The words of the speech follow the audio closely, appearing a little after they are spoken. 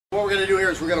What we're going to do here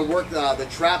is we're going to work the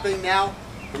trapping now.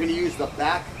 We're going to use the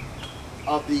back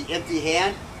of the empty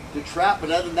hand to trap, but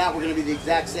other than that, we're going to be the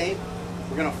exact same.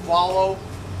 We're going to follow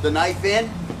the knife in.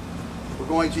 We're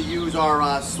going to use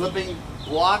our slipping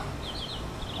block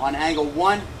on angle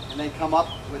 1 and then come up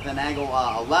with an angle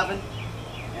 11.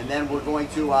 And then we're going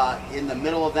to, in the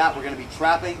middle of that, we're going to be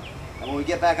trapping. And when we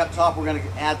get back up top, we're going to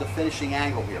add the finishing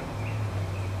angle here.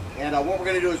 And what we're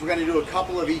going to do is we're going to do a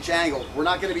couple of each angle. We're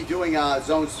not going to be doing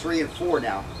zones 3 and 4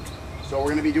 now. So we're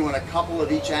going to be doing a couple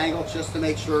of each angle just to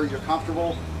make sure you're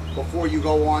comfortable before you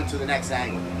go on to the next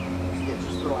angle. So yeah,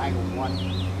 just throw angle 1, you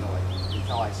know, like,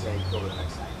 until I say go to the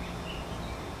next angle.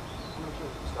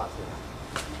 Stop there.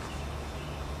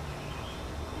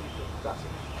 Stop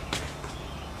there.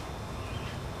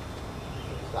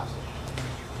 Stop there.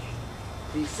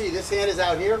 So you see this hand is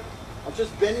out here. I'm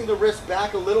just bending the wrist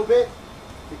back a little bit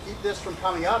to keep this from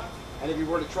coming up, and if you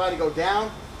were to try to go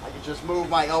down, I could just move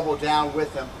my elbow down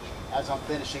with him as I'm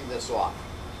finishing this off.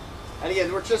 And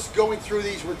again, we're just going through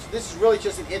these. This is really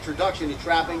just an introduction to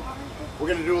trapping. We're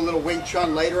going to do a little Wing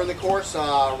Chun later in the course,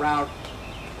 around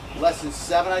lesson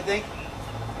 7, I think,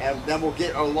 and then we'll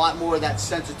get a lot more of that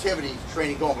sensitivity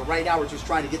training going. But right now, we're just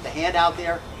trying to get the hand out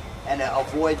there and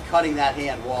avoid cutting that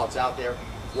hand while it's out there,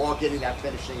 while getting that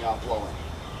finishing blow in.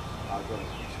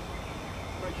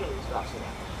 Stop so that.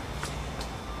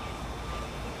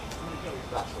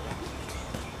 Stop so that.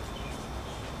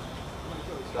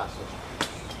 Stop so that.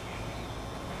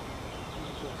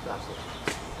 Stop so that.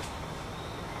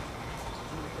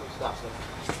 Stop so that.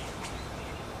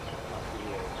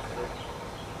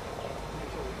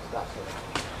 Stop so that. Stop so that.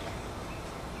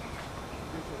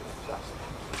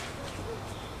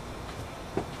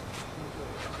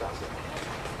 Stop so that.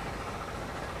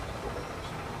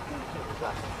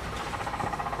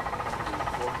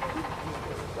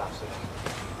 Stop so that.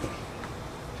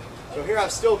 So here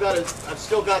I've still got to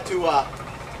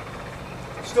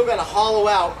hollow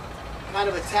out, kind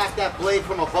of attack that blade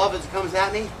from above as it comes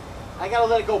at me. I got to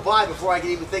let it go by before I can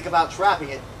even think about trapping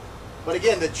it. But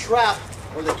again, the trap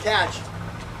or the catch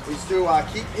is to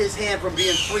keep his hand from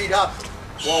being freed up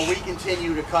while we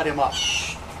continue to cut him up.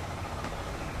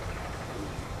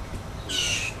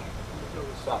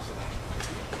 Stop.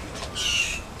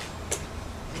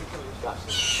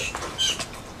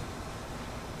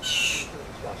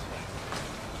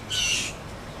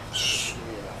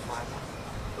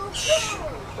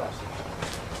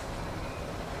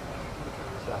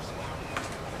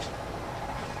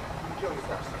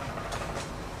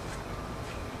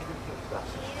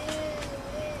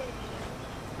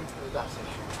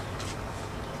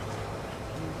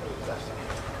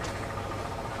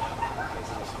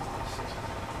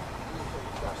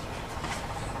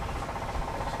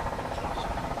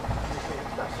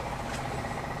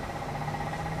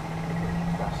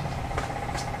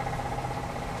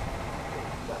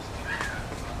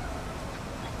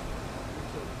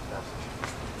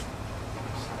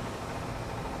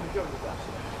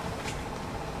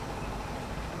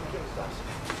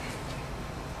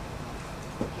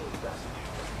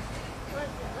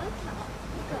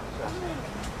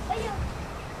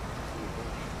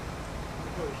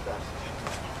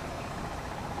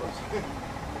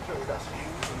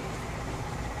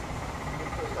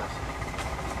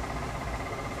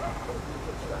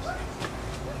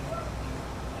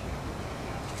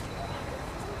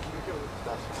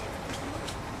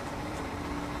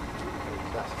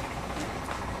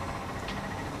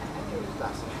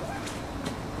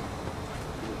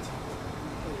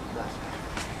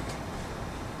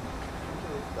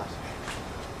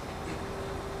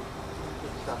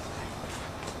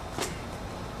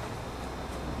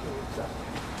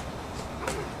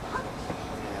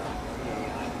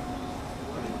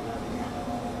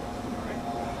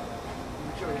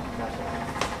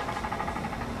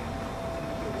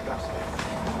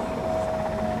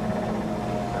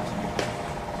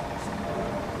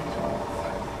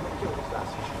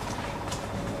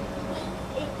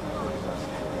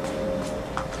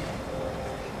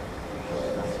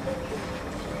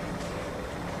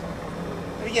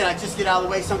 Again, I just get out of the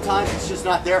way sometimes. It's just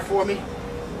not there for me.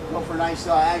 Go for a nice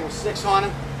angle 6 on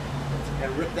him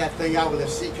and rip that thing out with a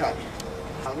C cut.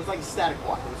 It was like a static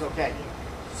walk. It was okay.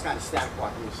 It's kind of static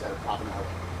walk when you set it popping out.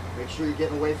 Make sure you're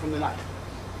getting away from the knife.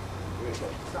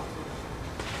 Stop.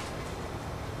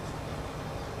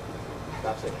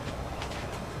 That's it.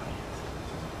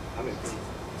 I'm in.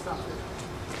 Stop it.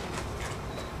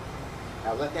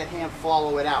 Now let that hand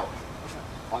follow it out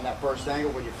on that first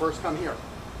angle when you first come here.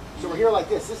 So we're here like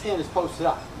this. This hand is posted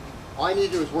up. All I need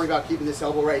to do is worry about keeping this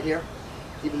elbow right here,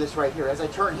 keeping this right here. As I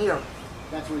turn here,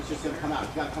 that's when it's just going to come out.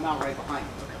 It's got to come out right behind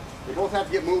you. They both have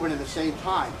to get moving at the same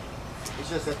time. It's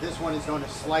just that this one is going to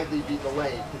slightly be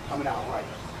delayed to coming out right.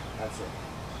 That's it.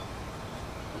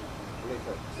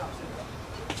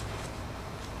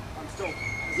 I'm still.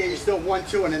 Yeah, you're still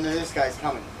 1-2, and then this guy's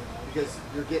coming because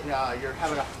you're getting, you're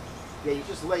having a, yeah, you're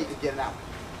just late to getting out.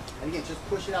 And again, just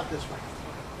push it out this way.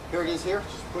 Here it is here,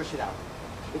 just push it out.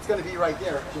 It's going to be right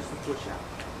there, just to push out.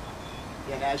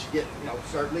 And as you get,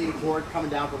 start leaning forward, coming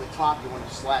down to the top, you want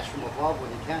to slash from above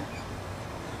when you can.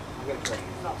 I'm going to try.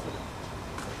 Stop.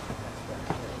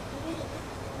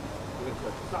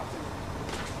 Stop.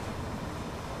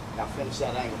 Now finish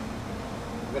that angle.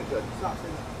 Good, good. Stop.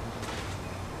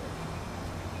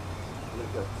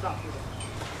 Good, good. Stop.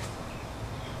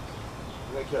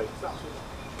 Good, good. Stop.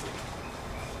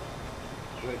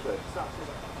 Good, good. Stop.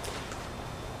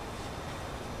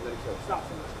 Good, good. Stop.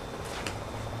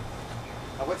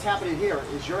 Now what's happening here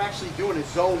is you're actually doing a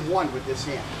zone 1 with this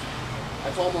hand.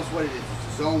 That's almost what it is.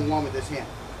 It's zone 1 with this hand.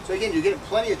 So again, you're getting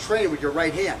plenty of training with your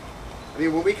right hand. I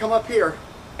mean, when we come up here,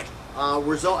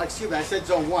 we're zone, excuse me, I said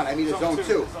zone 1, I mean it's zone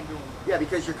 2. Yeah,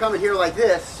 because you're coming here like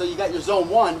this, so you got your zone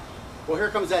 1. Well, here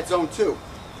comes that zone 2.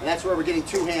 And that's where we're getting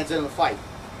 2 hands into the fight.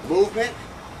 Movement,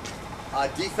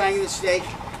 defanging the snake,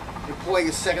 and pulling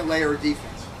a second layer of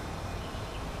defense.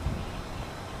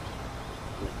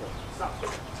 Stop.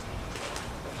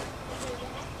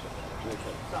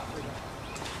 Stop.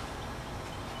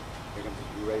 Here comes,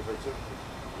 you ready for it too?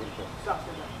 Stop.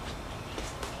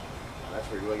 That's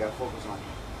where you really got to focus on.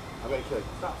 I'm going to kill you.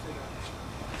 Stop.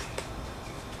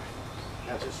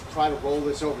 Now just try to roll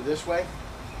this over this way.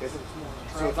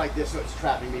 So it's like this, so it's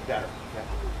trapping me better. Okay?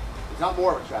 It's not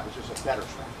more of a trap, it's just a better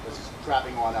trap. This is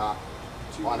trapping on a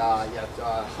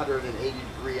 180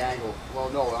 degree angle. Well,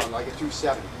 no, on like a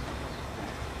 270.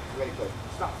 I'm going to kill you.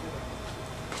 Stop.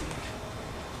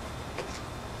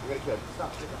 I'm going to kill you.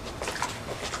 Stop.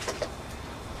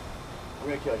 I'm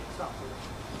going to kill you. Stop.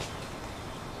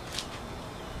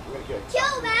 I'm going to kill you.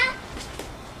 Kill that!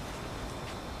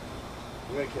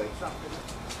 I'm going to kill you. Stop.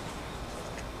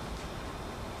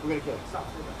 I'm going to kill you. Stop.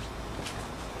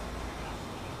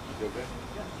 You feel good?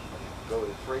 Yeah. Go with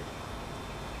it. 3.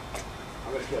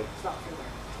 I'm going to kill you. Stop.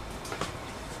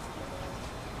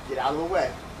 Get out of the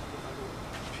way.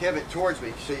 Pivot towards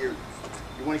me. So you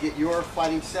want to get your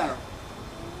fighting center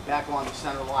back on the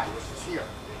center line, which is here.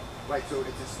 Right, so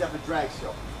it's a step and drag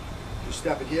still. You're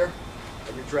stepping here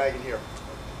and you're dragging here.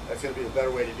 That's going to be the better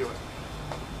way to do it.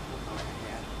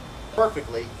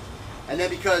 Perfectly. And then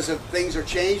because of things are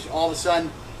changed, all of a sudden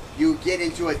you get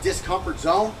into a discomfort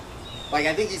zone. Like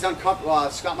I think he's uncomfortable,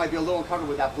 Scott might be a little uncomfortable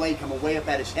with that blade coming way up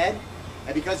at his head.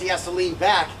 And because he has to lean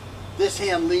back, this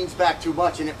hand leans back too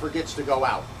much and it forgets to go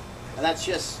out. And that's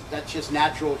just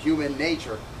natural human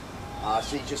nature.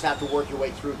 So you just have to work your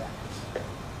way through that.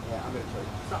 Yeah, I'm going to kill you.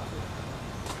 Stop.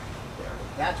 There.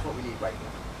 That's what we need right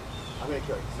now. I'm going to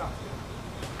kill you. Stop.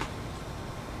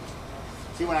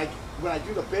 See, when I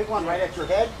do the big one right at your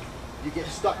head, you get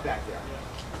stuck back there.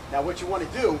 Now what you want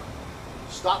to do,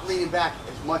 stop leaning back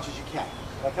as much as you can.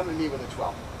 Now come to me with a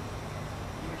 12.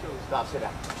 Stop, sit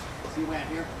down. See where I'm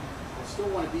here? I still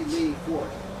want to be leaning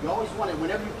forward. You always want to,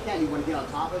 whenever you can, you want to get on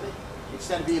top of it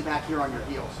instead of being back here on your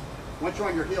heels. Once you're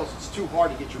on your heels, it's too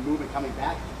hard to get your movement coming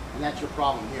back, and that's your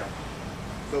problem here.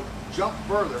 So jump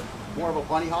further, more of a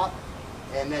bunny hop,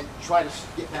 and then try to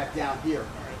get back down here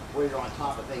where you're on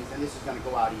top of things, and this is going to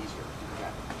go out easier. Okay.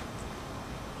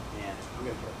 And I'm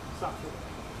going to Stop.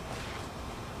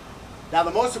 Now the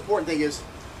most important thing is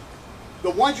the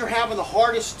ones you're having the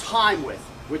hardest time with,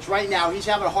 which right now he's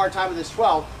having a hard time with this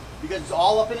 12 because it's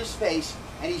all up in his face,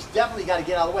 and he's definitely got to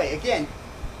get out of the way. Again,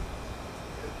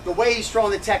 the way he's throwing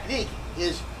the technique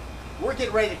is we're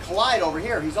getting ready to collide over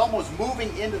here. He's almost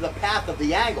moving into the path of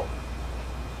the angle.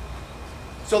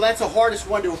 So that's the hardest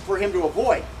one for him to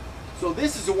avoid. So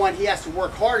this is the one he has to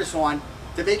work hardest on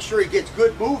to make sure he gets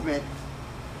good movement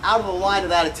out of the line of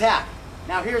that attack.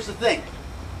 Now here's the thing.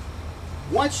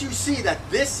 Once you see that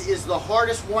this is the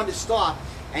hardest one to stop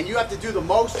and you have to do the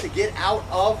most to get out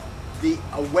of the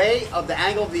away of the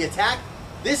angle of the attack,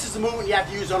 this is the movement you have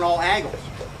to use on all angles.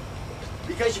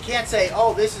 Because you can't say,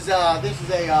 oh, this is a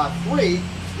 3.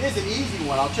 This is an easy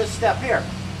one. I'll just step here.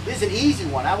 This is an easy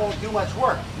one. I won't do much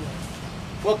work.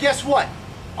 Well, guess what?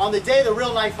 On the day the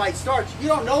real knife fight starts, you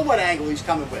don't know what angle he's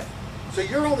coming with. So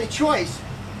your only choice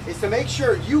is to make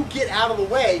sure you get out of the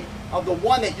way of the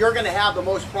one that you're going to have the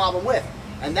most problem with.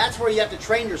 And that's where you have to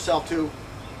train yourself to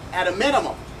at a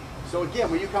minimum. So again,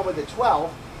 when you come with a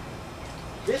 12,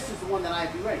 this is the one that I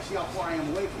have to be ready. See how far I am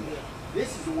away from it?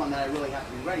 This is the one that I really have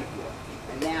to be ready for.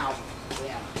 And now,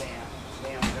 bam, bam,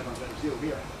 bam, whatever I'm going to do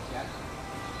here. Okay?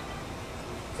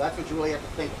 So that's what you really have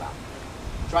to think about.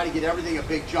 Try to get everything a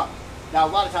big jump. Now, a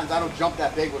lot of times I don't jump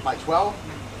that big with my 12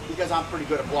 because I'm pretty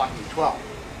good at blocking the 12.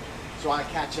 So I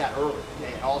catch that early.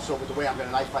 Okay? And also with the way I'm going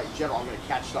to knife fight in general, I'm going to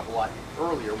catch stuff a lot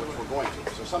earlier, which we're going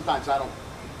to. So sometimes I don't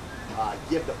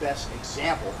give the best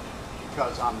example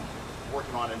because I'm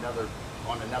working on another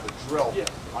drill,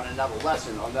 on another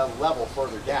lesson, on another level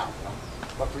further down. You know?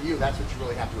 But for you, that's what you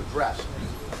really have to address.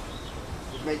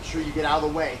 Just make sure you get out of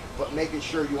the way, but making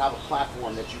sure you have a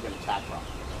platform that you can attack from.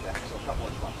 Okay? So a couple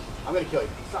inch left. I'm going to kill you.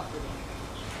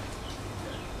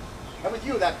 And with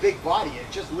you, that big body,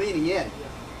 it's just leaning in.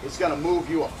 It's going to move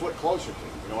you a foot closer to you.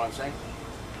 You know what I'm saying?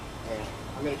 And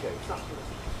I'm going to kill you.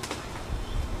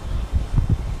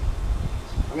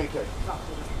 I'm going to kill you.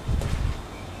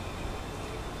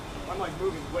 I'm like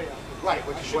moving way out. Right,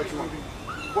 which is what you want.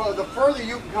 Well, the further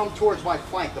you can come towards my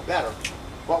flank, the better.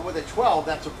 But with a 12,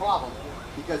 that's a problem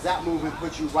because that movement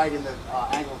puts you right in the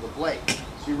angle of the blade.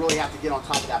 So you really have to get on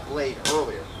top of that blade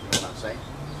earlier. You know what I'm saying?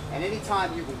 And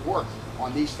anytime you can work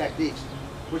on these techniques,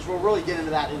 which we'll really get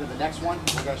into that into the next one,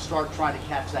 we're going to start trying to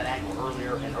catch that angle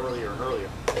earlier and earlier and earlier,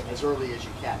 as early as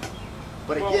you can.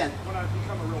 But again, when I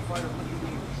become a real fighter, I'm going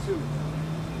to be 2.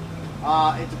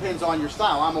 it depends on your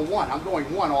style. I'm a 1. I'm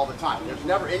going 1 all the time. There's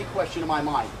never any question in my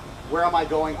mind. Where am I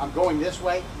going? I'm going this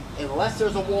way. Unless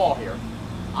there's a wall here,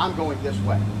 I'm going this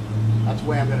way. That's the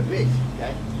way I'm going to be.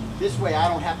 Okay? This way I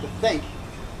don't have to think.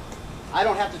 I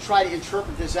don't have to try to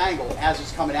interpret this angle as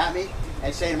it's coming at me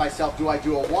and say to myself, do I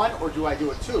do a 1 or do I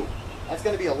do a 2? That's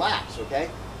going to be a lapse, okay?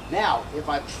 Now, if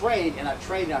I've trained and I've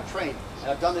trained and I've trained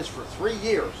and I've done this for 3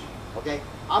 years, okay,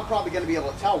 I'm probably going to be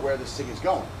able to tell where this thing is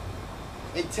going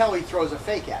until he throws a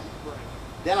fake at me. Right.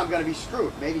 Then I'm going to be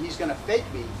screwed. Maybe he's going to fake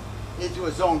me into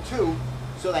a zone 2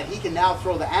 so that he can now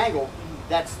throw the angle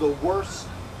that's the worst,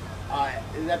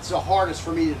 that's the hardest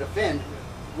for me to defend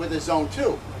with a zone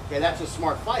 2. Okay, that's a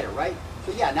smart fighter, right?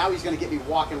 So yeah, now he's going to get me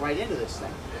walking right into this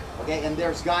thing. Okay, and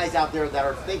there's guys out there that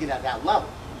are thinking at that level.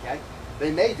 Okay,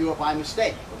 they may do it by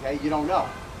mistake. Okay, you don't know.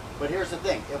 But here's the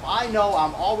thing: if I know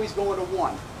I'm always going to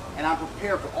 1, and I'm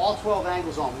prepared for all 12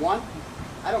 angles on 1,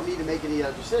 I don't need to make any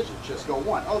other decisions. Just go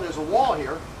 1. Oh, there's a wall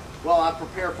here. Well, I'm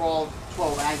prepared for all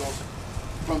 12 angles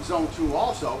from zone 2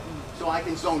 also, so I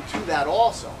can zone 2 that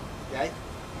also. Okay.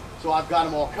 So I've got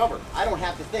them all covered. I don't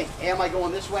have to think, am I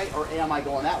going this way or am I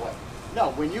going that way? No,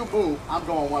 when you move, I'm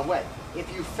going one way.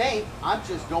 If you feint, I'm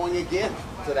just going again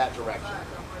to that direction.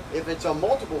 If it's a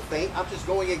multiple feint, I'm just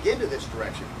going again to this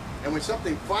direction. And when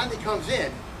something finally comes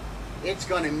in, it's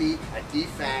going to meet a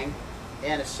defang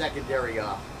and a secondary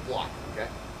block, okay?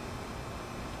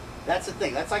 That's the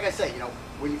thing. That's like I say, you know,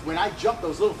 when I jump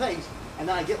those little things and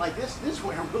then I get like this is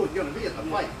where I'm really going to be in the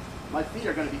fight. My feet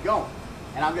are going to be going.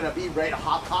 And I'm going to be ready to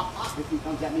hop, hop, hop if he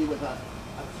comes at me with a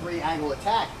 3-angle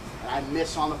attack and I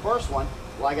miss on the first one.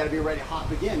 Well, I got to be ready to hop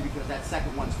again because that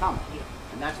second one's coming.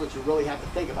 And that's what you really have to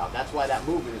think about. That's why that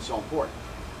movement is so important.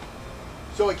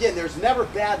 So again, there's never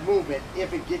bad movement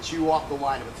if it gets you off the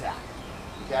line of attack.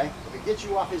 Okay? If it gets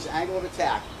you off his angle of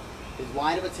attack, his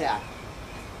line of attack,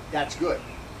 that's good.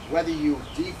 Whether you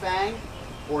defang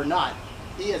or not,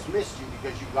 he has missed you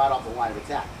because you got off the line of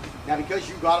attack. Now, because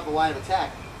you got off the line of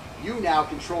attack, you now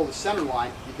control the center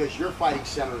line because your fighting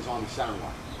center is on the center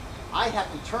line. I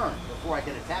have to turn before I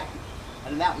can attack you.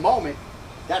 And in that moment,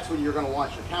 that's when you're going to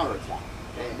launch your counterattack.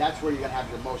 Okay? And that's where you're going to have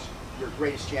your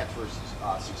greatest chance for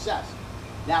success.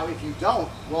 Now, if you don't,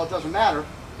 well, it doesn't matter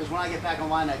because when I get back on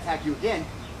line and I attack you again,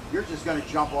 you're just going to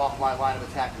jump off my line of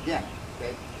attack again,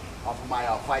 okay? Off of my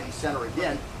fighting center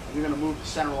again, and you're going to move the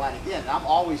center line again. And I'm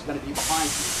always going to be behind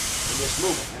you in this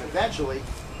movement. And eventually,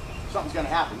 something's going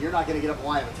to happen. You're not going to get up the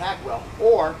line of attack well,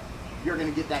 or you're going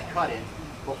to get that cut in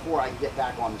before I can get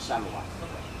back on the center line,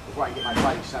 before I can get my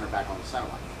fighting center back on the center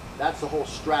line. That's the whole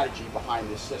strategy behind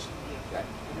this system, okay?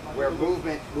 Where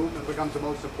movement becomes the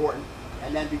most important,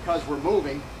 and then because we're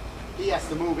moving, he has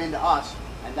to move into us,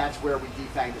 and that's where we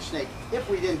defang the snake, if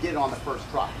we didn't get it on the first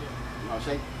try. You know what I'm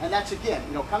saying? And that's, again,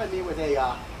 you know, come at me with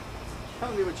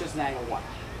just an angle 1.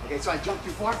 Okay, so I jump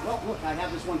too far, well, look, I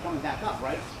have this one coming back up,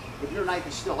 right? If your knife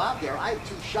is still out there, I have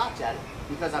 2 shots at it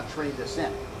because I've trained this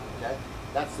in, okay?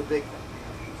 That's the big thing.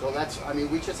 So that's, I mean,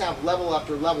 we just have level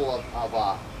after level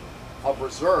of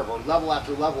reserve, or level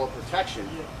after level of protection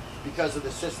because of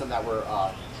the system that we're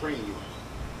training you in.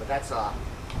 But that's the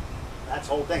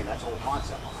whole thing, that's the whole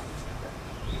concept behind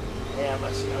it. Okay? And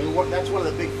let's see, I mean, that's one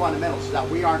of the big fundamentals, is that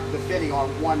we aren't defending on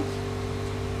one,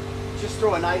 just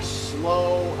throw a nice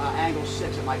slow angle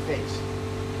 6 at my face.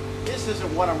 This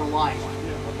isn't what I'm relying on.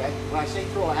 Okay? When I say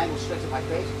throw an angle 6 at my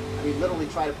face, I mean literally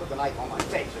try to put the knife on my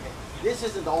face. Okay? This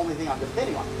isn't the only thing I'm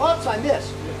depending on. Oops, I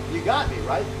missed. You got me,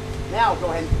 right? Now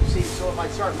go ahead and see, so if I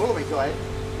start moving, go ahead.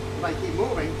 if I keep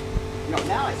moving, you know,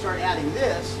 now I start adding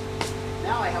this,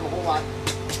 now I have a whole lot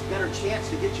better chance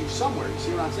to get you somewhere. You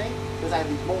see what I'm saying? Because I have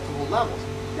these multiple levels.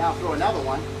 Now throw another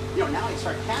one. You know, now I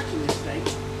start catching this thing,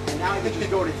 and now I can just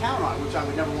go to town on it, which I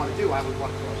would never want to do. I would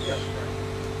want to throw this.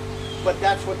 But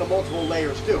that's what the multiple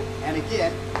layers do. And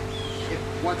again,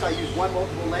 once I use one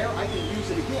multiple layer, I can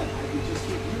use it again. I can just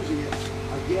keep using it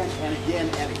again and again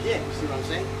and again. You see what I'm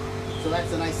saying? So that's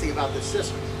the nice thing about this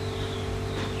system.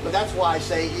 But that's why I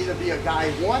say either be a guy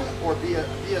 1 or be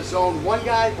a zone 1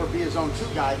 guy or be a zone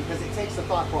 2 guy, because it takes the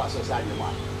thought process out of your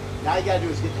mind. Now you got to do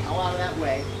is get the hell out of that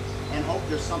way and hope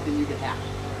there's something you can have.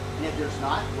 And if there's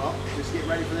not, well, just get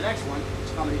ready for the next one.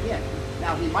 It's coming again.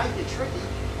 Now he might get tricky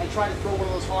and try to throw one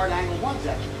of those hard angle ones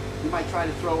at you. You might try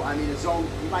to throw,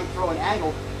 you might throw an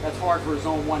angle that's hard for a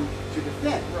zone 1 to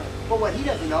defend. Right. But what he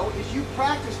doesn't know is you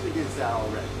practiced against that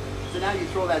already. So now you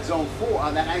throw that zone 4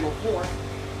 on that angle 4.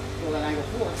 Throw that angle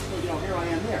 4, so you know, here I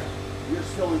am there. You're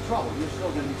still in trouble. You're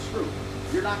still going to be screwed.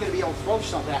 You're not going to be able to throw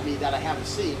something at me that I haven't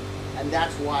seen, and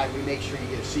that's why we make sure you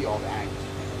get to see all the angles.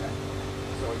 Okay.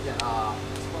 So again, 12,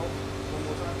 one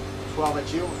more time. 12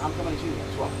 at you. I'm coming at you again,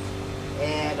 12.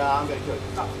 And I'm going to kill you.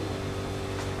 Stop.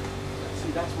 See,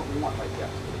 that's what we want right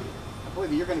there. I believe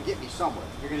me, you're going to get me somewhere.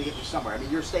 You're going to get me somewhere. I mean,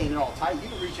 you're staying in all tight.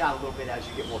 You can reach out a little bit as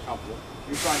you get more comfortable.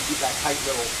 You're trying to keep that tight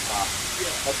little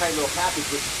package,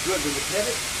 which is good when you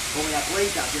pivot. When we have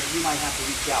blades out there, you might have to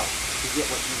reach out to get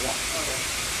what you want. Okay.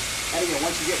 And again,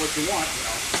 once you get what you want, you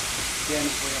know, then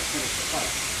we're going to finish the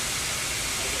fight.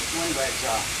 Okay, so anyways,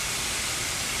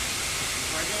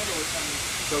 right hand or something?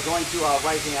 So going to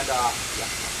right hand, yeah.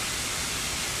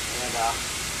 And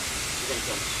you're going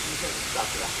to kill me. Stop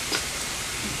to that.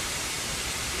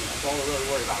 That's all we're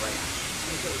really worried about right now.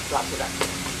 Stop to that.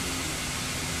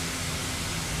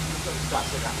 Stop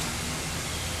to that.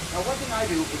 Now one thing I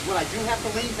do is when I do have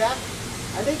to lean back,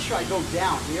 I make sure I go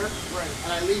down here, right,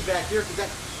 and I lean back here,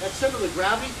 because that similar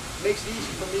gravity makes it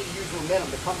easy for me to use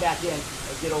momentum to come back in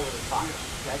and get over the top.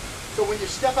 Okay? So when you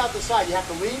step out the side, you have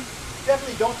to lean.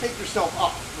 Definitely don't take yourself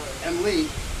up and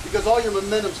lean, because all your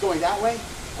momentum's going that way,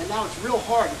 and now it's real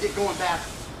hard to get going back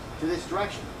to this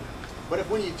direction. But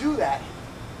if when you do that,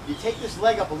 you take this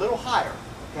leg up a little higher,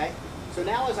 okay? So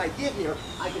now as I get here,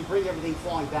 I can bring everything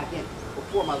falling back in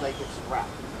before my leg hits the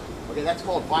ground. Okay, that's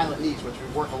called violent knees, which we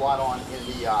work a lot on in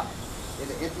the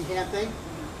empty hand thing,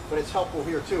 but it's helpful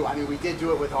here too. I mean, we did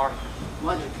do it with our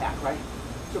lunge attack, right?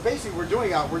 So basically we're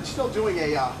still doing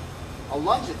a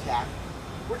lunge attack.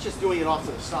 We're just doing it off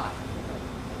to the side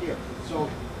here. So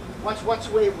watch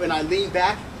the way when I lean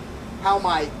back, how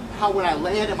when I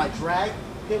land and my drag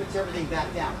pivots everything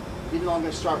back down, even though I'm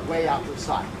going to start way out to the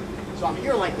side. So I'm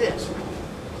here like this.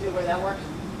 See the way that works?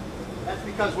 That's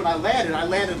because when I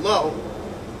landed low,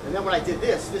 and then when I did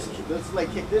this leg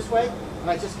kicked this way, and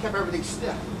I just kept everything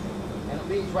stiff, and it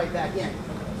leans right back in.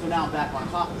 So now I'm back on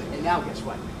top of it, and now guess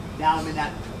what? Now I'm in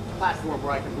that platform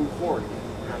where I can move forward again.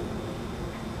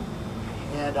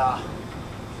 And so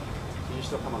you're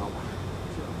still coming over.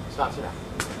 Stop, sit down.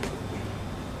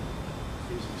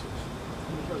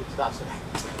 Stop, sit down.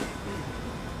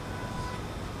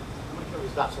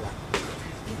 Stop, sit down.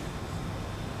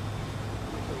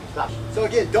 Stop. So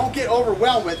again, don't get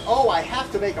overwhelmed with, oh, I have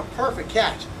to make a perfect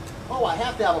catch. Oh, I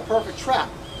have to have a perfect trap.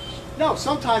 No,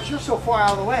 sometimes you're so far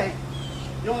out of the way,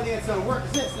 the only thing that's going to work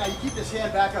is this. Now you keep this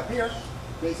hand back up here,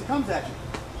 in case it comes at you.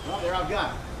 Well, there I've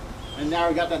got it. And now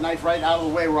we got that knife right out of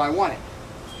the way where I want it.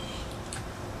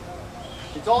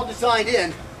 It's all designed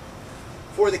in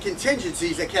for the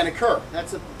contingencies that can occur.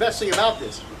 That's the best thing about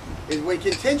this, is when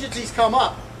contingencies come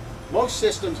up, most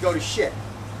systems go to shit.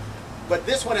 But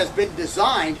this one has been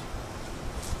designed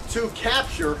to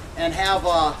capture and have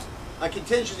a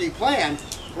contingency plan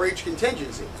for each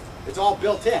contingency. It's all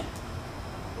built in. Okay,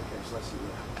 so let's see.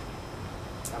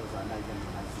 That was 19,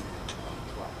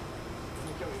 12.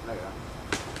 There you go.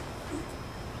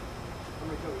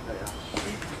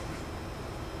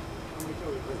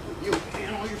 You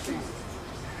and all your seasons.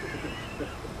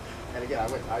 And again,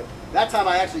 that time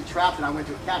I actually trapped and I went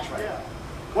to a catch right. Yeah.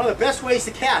 One of the best ways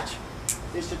to catch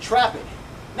is to trap it.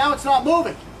 Now it's not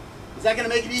moving. Is that going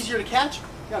to make it easier to catch?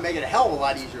 It's going to make it a hell of a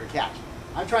lot easier to catch.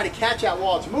 I'm trying to catch that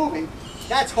while it's moving.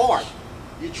 That's hard.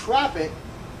 You trap it.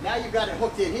 Now you've got it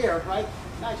hooked in here, right?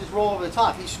 Now just roll over the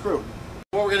top. He's screwed.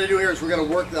 What we're going to do here is we're going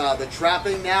to work the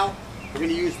trapping now. We're going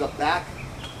to use the back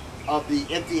of the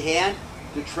empty hand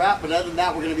to trap, but other than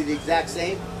that, we're going to be the exact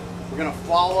same. We're going to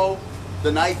follow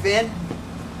the knife in.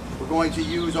 We're going to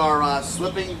use our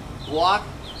slipping block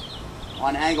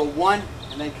on angle 1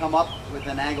 and then come up with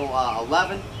an angle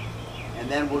 11. And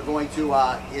then we're going to,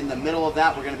 in the middle of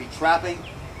that, we're going to be trapping.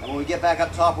 And when we get back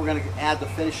up top, we're going to add the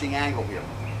finishing angle here.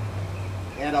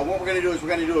 And what we're going to do is we're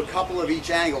going to do a couple of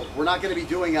each angle. We're not going to be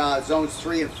doing zones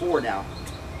 3 and 4 now.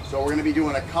 So we're going to be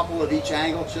doing a couple of each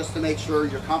angle just to make sure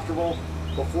you're comfortable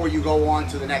before you go on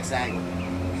to the next angle. So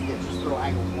yeah, just throw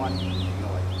angle 1, you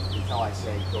know, like until I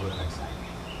say go to the next angle.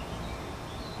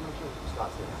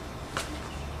 Stop there.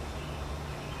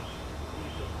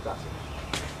 Stop there.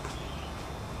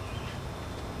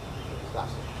 Stop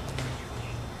there.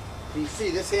 Can you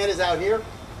see this hand is out here?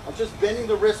 I'm just bending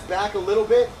the wrist back a little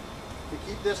bit to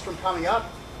keep this from coming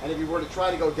up. And if you were to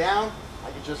try to go down,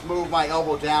 I could just move my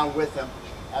elbow down with them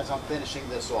as I'm finishing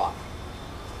this off.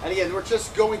 And again, we're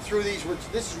just going through these.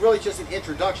 This is really just an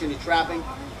introduction to trapping.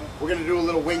 We're going to do a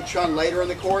little Wing Chun later in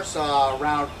the course,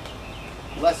 around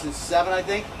lesson 7, I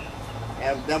think.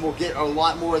 And then we'll get a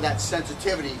lot more of that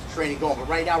sensitivity training going. But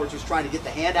right now, we're just trying to get the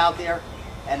hand out there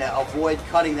and avoid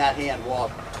cutting that hand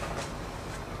while.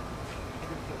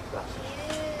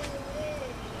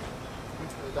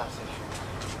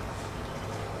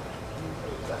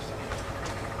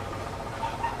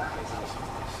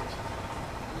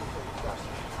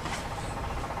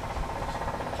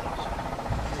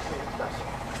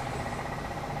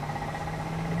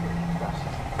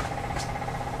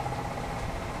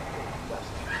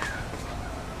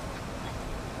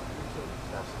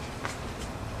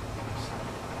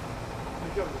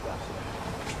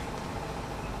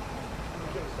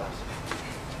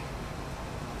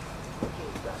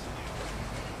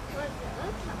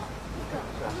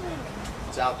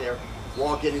 It's out there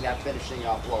while getting that finishing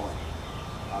blow in.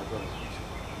 Good.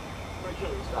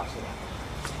 Stop it.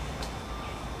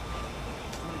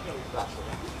 Stop it.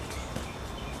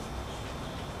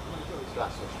 Stop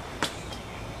it.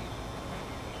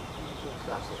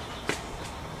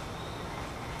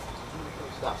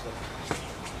 Stop it.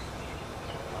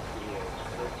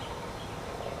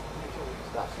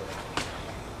 Stop it. Stop it.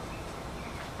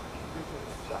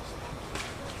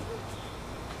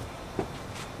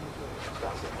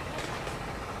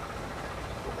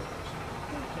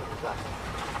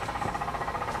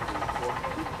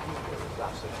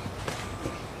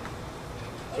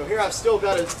 So here I've still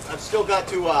got to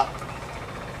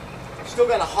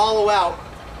hollow out,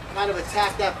 kind of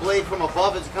attack that blade from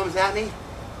above as it comes at me.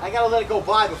 I got to let it go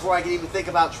by before I can even think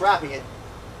about trapping it.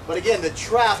 But again, the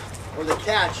trap or the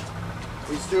catch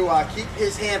is to keep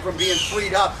his hand from being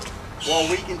freed up while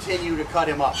we continue to cut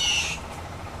him up.